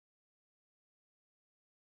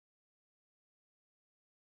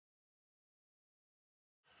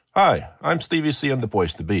Hi, I'm Stevie C and the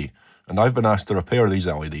Place to Be, and I've been asked to repair these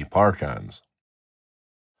LED PARcans.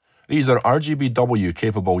 These are RGBW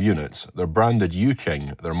capable units. They're branded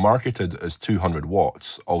UKING. They're marketed as 200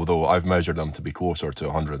 watts, although I've measured them to be closer to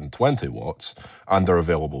 120 watts, and they're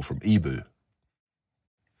available from eBoo.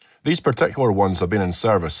 These particular ones have been in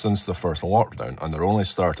service since the first lockdown, and they're only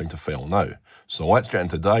starting to fail now, so let's get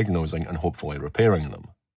into diagnosing and hopefully repairing them.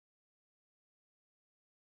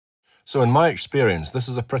 So in my experience, this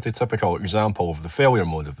is a pretty typical example of the failure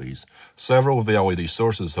mode of these. Several of the LED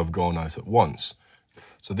sources have gone out at once.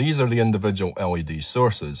 So these are the individual LED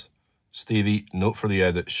sources. Stevie, note for the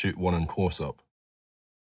edit, shoot one in close-up.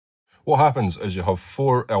 What happens is you have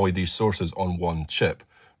 4 LED sources on one chip: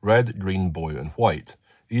 red, green, blue and white.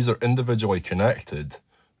 These are individually connected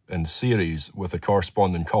in series with the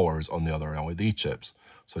corresponding colours on the other LED chips.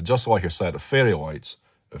 So just like a set of fairy lights,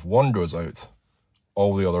 if one goes out,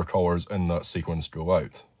 all the other colours in that sequence go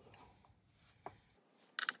out.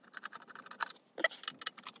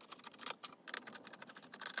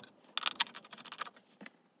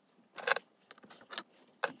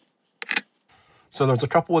 So there's a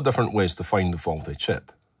couple of different ways to find the faulty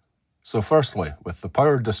chip. So firstly, with the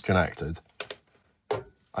power disconnected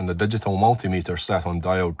and the digital multimeter set on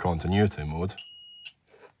diode continuity mode,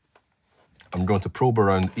 I'm going to probe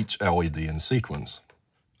around each LED in sequence.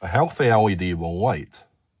 A healthy LED will light,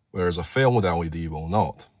 whereas a failed LED will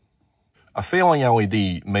not. A failing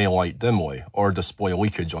LED may light dimly or display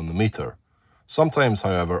leakage on the meter. Sometimes,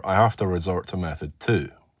 however, I have to resort to method 2.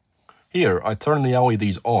 Here, I turn the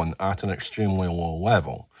LEDs on at an extremely low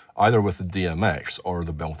level, either with the DMX or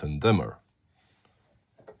the built-in dimmer.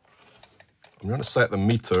 I'm going to set the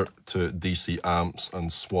meter to DC amps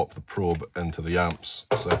and swap the probe into the amps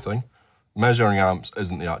setting. Measuring amps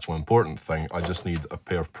isn't the actual important thing, I just need a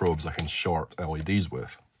pair of probes I can short LEDs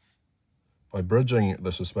with. By bridging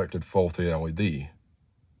the suspected faulty LED,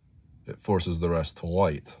 it forces the rest to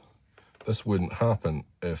light. This wouldn't happen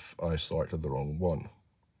if I selected the wrong one.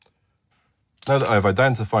 Now that I've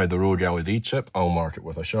identified the rogue LED chip, I'll mark it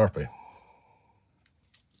with a Sharpie.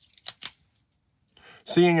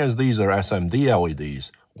 Seeing as these are SMD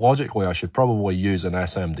LEDs, logically I should probably use an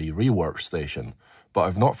SMD rework station, but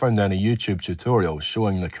I've not found any YouTube tutorials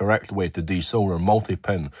showing the correct way to desolder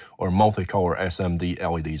multi-pin or multicolour SMD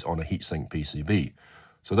LEDs on a heatsink PCB,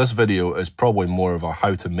 so this video is probably more of a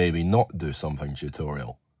how to maybe not do something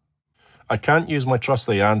tutorial. I can't use my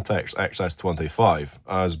trusty Antex XS25,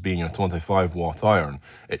 as being a 25 watt iron,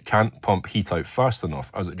 it can't pump heat out fast enough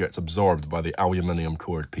as it gets absorbed by the aluminium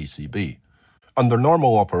cored PCB. Under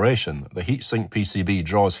normal operation, the heatsink PCB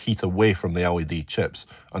draws heat away from the LED chips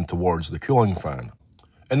and towards the cooling fan.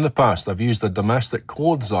 In the past, I've used a domestic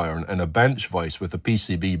clothes iron in a bench vise with the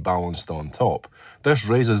PCB balanced on top. This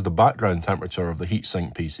raises the background temperature of the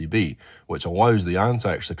heatsink PCB, which allows the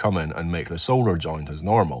Antex to come in and make the solder joint as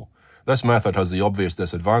normal. This method has the obvious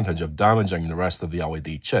disadvantage of damaging the rest of the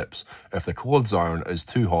LED chips if the clothes iron is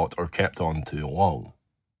too hot or kept on too long.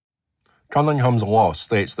 Cunningham's law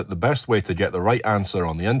states that the best way to get the right answer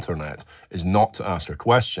on the internet is not to ask a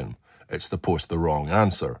question, it's to post the wrong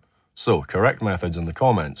answer. So, correct methods in the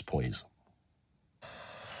comments, please.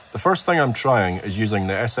 The first thing I'm trying is using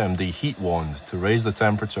the SMD heat wand to raise the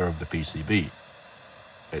temperature of the PCB.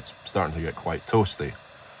 It's starting to get quite toasty.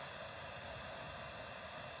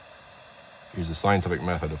 Use the scientific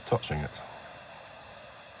method of touching it.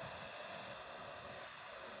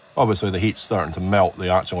 Obviously the heat's starting to melt the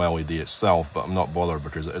actual LED itself, but I'm not bothered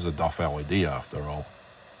because it is a duff LED after all.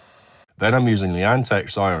 Then I'm using the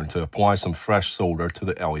Antex Iron to apply some fresh solder to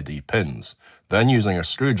the LED pins, then using a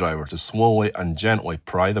screwdriver to slowly and gently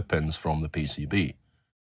pry the pins from the PCB.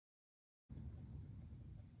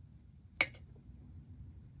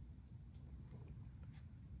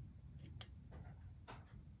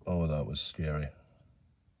 Oh, that was scary.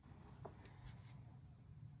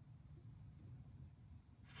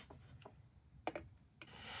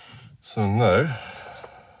 So now,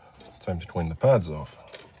 time to clean the pads off.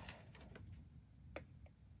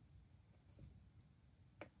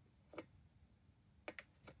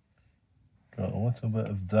 Got a little bit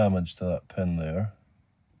of damage to that pin there.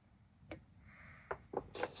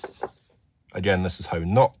 Again, this is how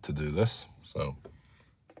not to do this, so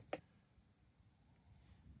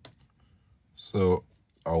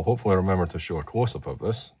I'll hopefully remember to show a close-up of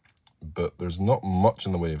this, but there's not much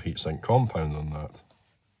in the way of heatsink compound on that.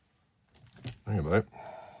 Hang about.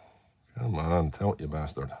 Come on, tilt you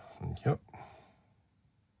bastard. Thank you.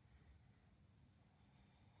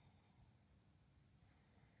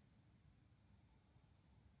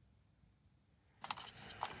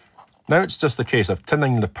 Now it's just a case of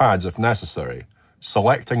tinning the pads if necessary.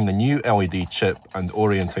 selecting the new LED chip and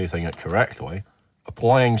orientating it correctly,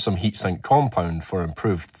 applying some heatsink compound for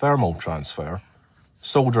improved thermal transfer,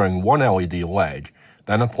 soldering one LED leg,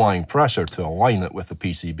 then applying pressure to align it with the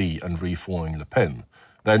PCB and reflowing the pin,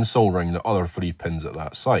 then soldering the other 3 pins at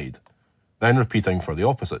that side, then repeating for the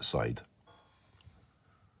opposite side.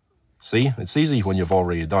 See, it's easy when you've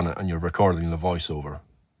already done it and you're recording the voiceover.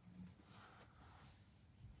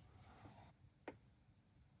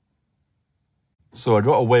 So I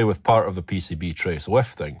got away with part of the PCB trace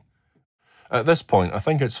lifting. At this point, I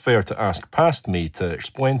think it's fair to ask past me to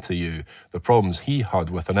explain to you the problems he had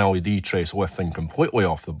with an LED trace lifting completely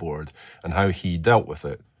off the board and how he dealt with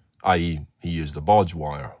it, i.e. he used a bodge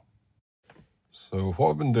wire. So what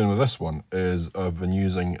I've been doing with this one is I've been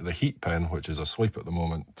using the heat pen, which is asleep at the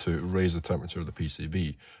moment, to raise the temperature of the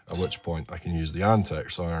PCB, at which point I can use the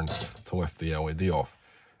Antex Iron to lift the LED off.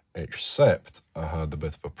 Except I had a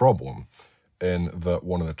bit of a problem in that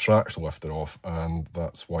one of the tracks lifted off, and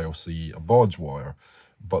that's why you'll see a bodge wire.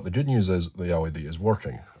 But the good news is the LED is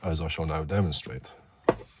working, as I shall now demonstrate.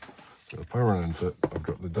 Got the power into it, I've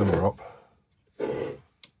got the dimmer up. There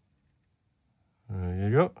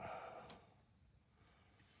you go.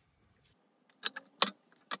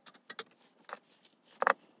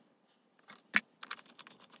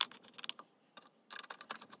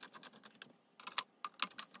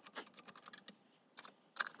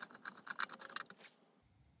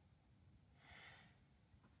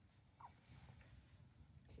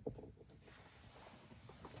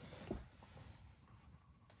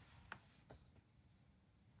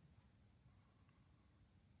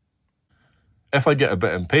 If I get a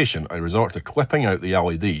bit impatient, I resort to clipping out the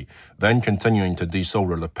LED, then continuing to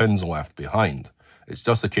desolder the pins left behind. It's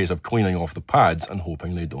just a case of cleaning off the pads and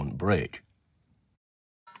hoping they don't break.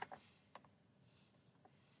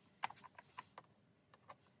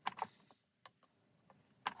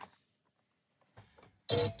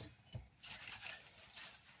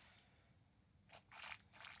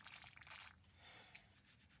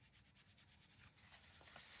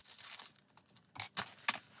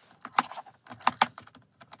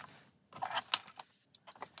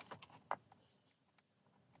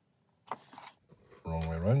 Wrong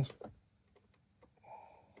way around.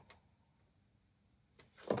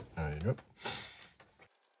 There you go.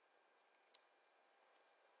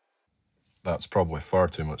 That's probably far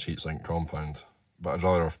too much heatsink compound, but I'd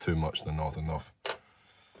rather have too much than not enough.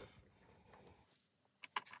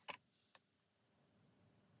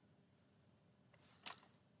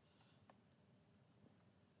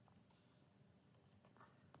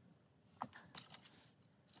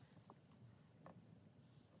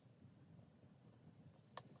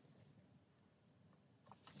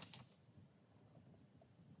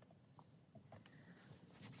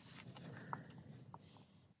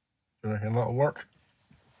 Do you reckon that'll work?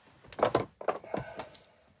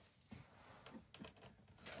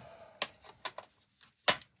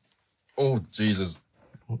 Oh, Jesus.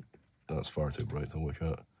 That's far too bright to look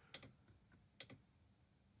at.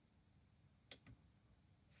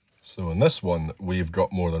 So in this one, we've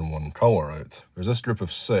got more than one colour out. There's this group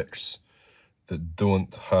of 6 that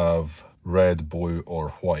don't have red, blue or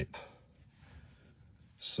white.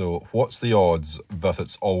 So what's the odds that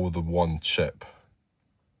it's all the one chip?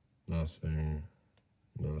 Nothing,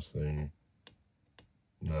 nothing,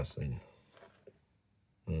 nothing.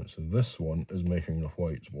 Right, so this one is making the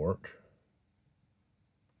whites work.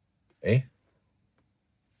 Eh?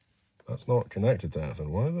 That's not connected to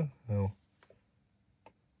anything. Why the hell?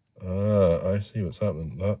 Ah, I see what's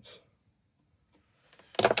happening. That's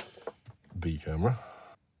B camera.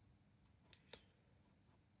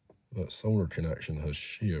 That solder connection has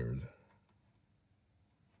sheared.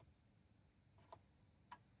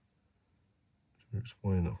 To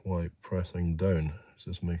explain why pressing down is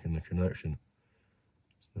just making the connection.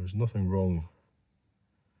 So there's nothing wrong.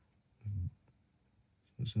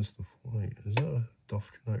 Is this the white? Is that a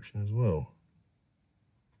duff connection as well?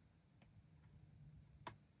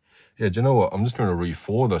 Yeah, do you know what? I'm just going to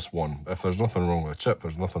reflow this one. If there's nothing wrong with the chip,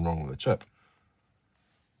 there's nothing wrong with the chip.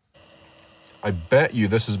 I bet you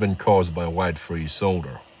this has been caused by lead-free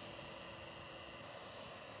solder.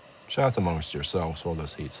 Chat amongst yourselves while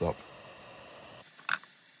this heats up.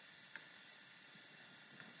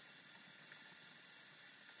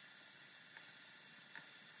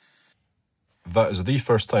 That is the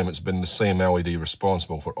first time it's been the same LED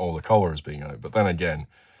responsible for all the colours being out, but then again,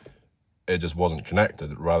 it just wasn't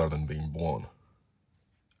connected rather than being blown.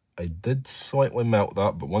 I did slightly melt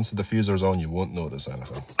that, but once the diffuser's on, you won't notice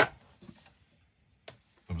anything.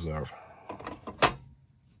 Observe.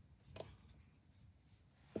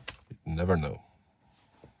 You never know.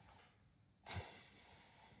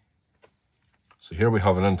 So here we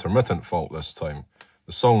have an intermittent fault this time.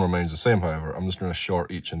 The song remains the same, however. I'm just going to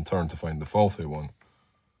short each in turn to find the faulty one.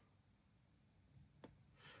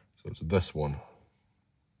 So it's this one.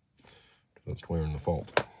 That's clearing the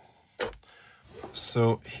fault.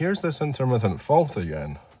 So here's this intermittent fault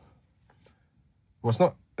again. Well, it's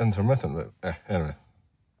not intermittent, but anyway.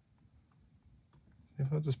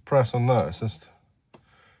 If I just press on that, it's just...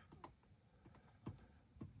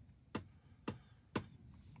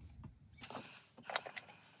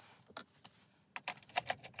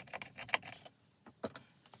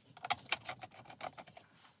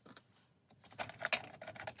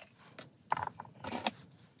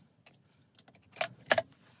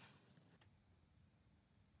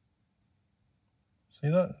 See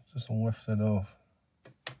that? Just lifted off.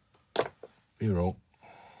 B-roll.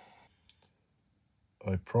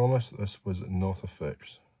 I promise this was not a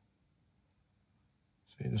fix.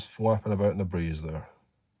 See, just flapping about in the breeze there.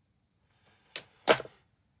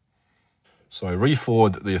 So I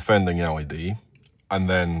reflowed the offending LED and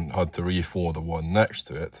then had to reflow the one next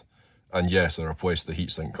to it. And yes, I replaced the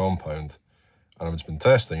heatsink compound. And I've just been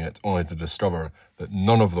testing it only to discover that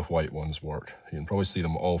none of the white ones work. You can probably see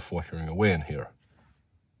them all flickering away in here.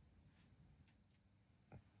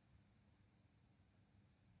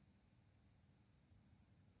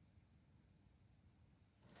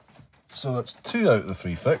 So that's 2 out of the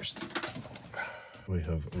 3 fixed. We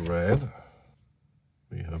have red,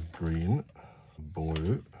 we have green,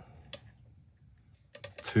 blue,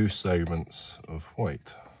 2 segments of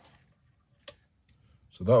white.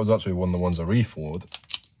 So that was actually one of the ones I reflowed.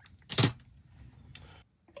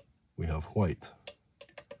 We have white.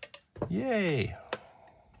 Yay!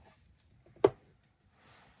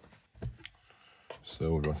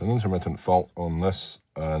 So we've got an intermittent fault on this,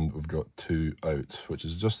 and we've got 2 out, which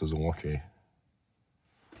is just as lucky,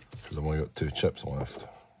 because I've only got 2 chips left.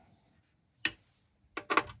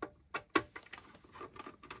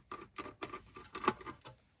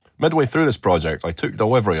 Midway through this project, I took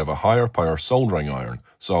delivery of a higher power soldering iron,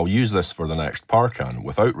 so I'll use this for the next PARcan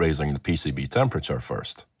without raising the PCB temperature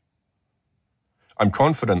first. I'm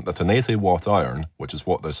confident that an 80 watt iron, which is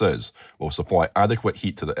what this is, will supply adequate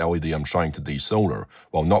heat to the LED I'm trying to desolder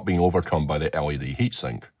while not being overcome by the LED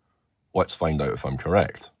heatsink. Let's find out if I'm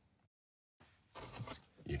correct.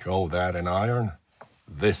 You call that an iron?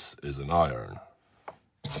 This is an iron.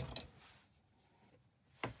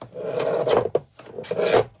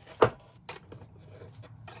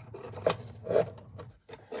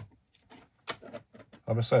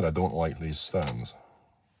 As I said, I don't like these stands.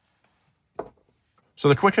 So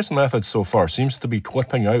the quickest method so far seems to be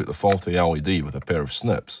clipping out the faulty LED with a pair of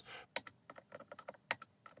snips.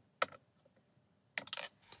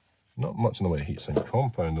 Not much in the way of heatsink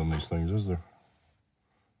compound on these things, is there?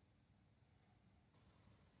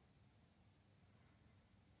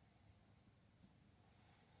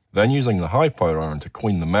 Then using the high power iron to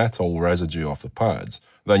clean the metal residue off the pads,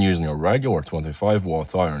 then using a regular 25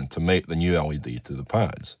 watt iron to mate the new LED to the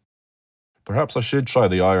pads. Perhaps I should try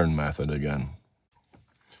the iron method again.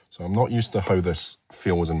 So I'm not used to how this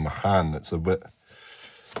feels in my hand. It's a bit...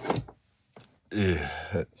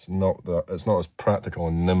 It's not as practical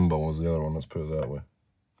and nimble as the other one, let's put it that way.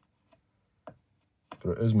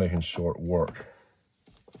 But it is making short work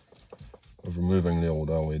of removing the old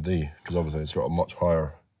LED, because obviously it's got a much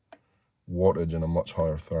higher wattage and a much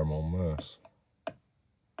higher thermal mass.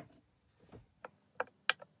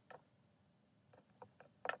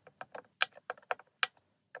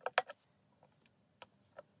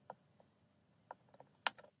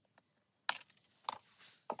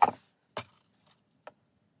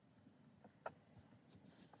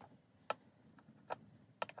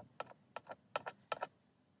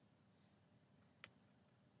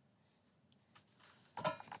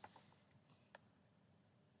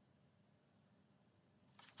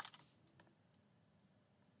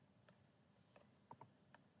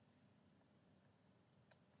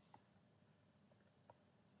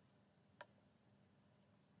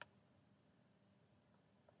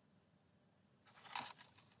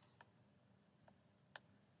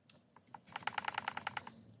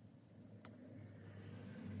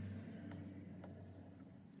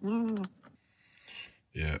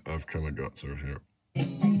 Yeah, I've kind of got through here.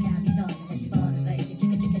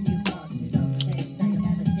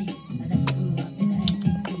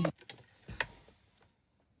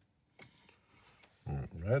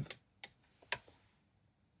 Red,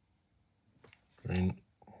 green,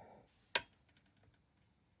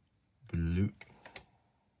 blue,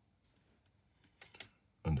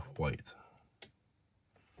 and white.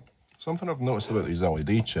 Something I've noticed about these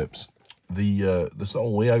LED chips, the sort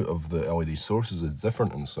of layout of the LED sources is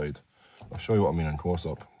different inside. I'll show you what I mean in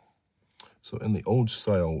close-up. So in the old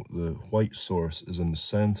style, the white source is in the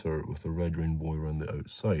centre with the red rainbow around the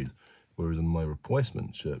outside, whereas in my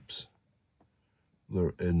replacement chips,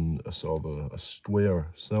 they're in a sort of a square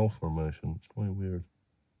cell formation. It's quite weird.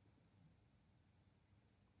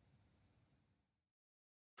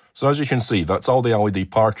 So as you can see, that's all the LED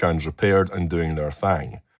PARcans repaired and doing their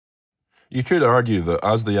thing. You could argue that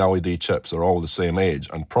as the LED chips are all the same age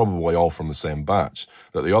and probably all from the same batch,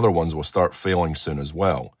 that the other ones will start failing soon as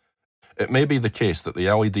well. It may be the case that the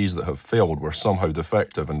LEDs that have failed were somehow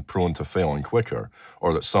defective and prone to failing quicker,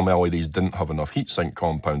 or that some LEDs didn't have enough heatsink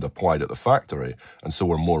compound applied at the factory and so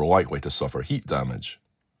were more likely to suffer heat damage.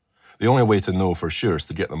 The only way to know for sure is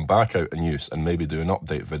to get them back out in use and maybe do an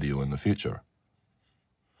update video in the future.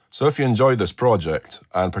 So if you enjoyed this project,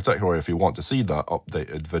 and particularly if you want to see that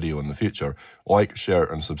updated video in the future, like, share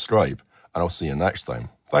and subscribe, and I'll see you next time.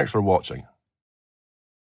 Thanks for watching.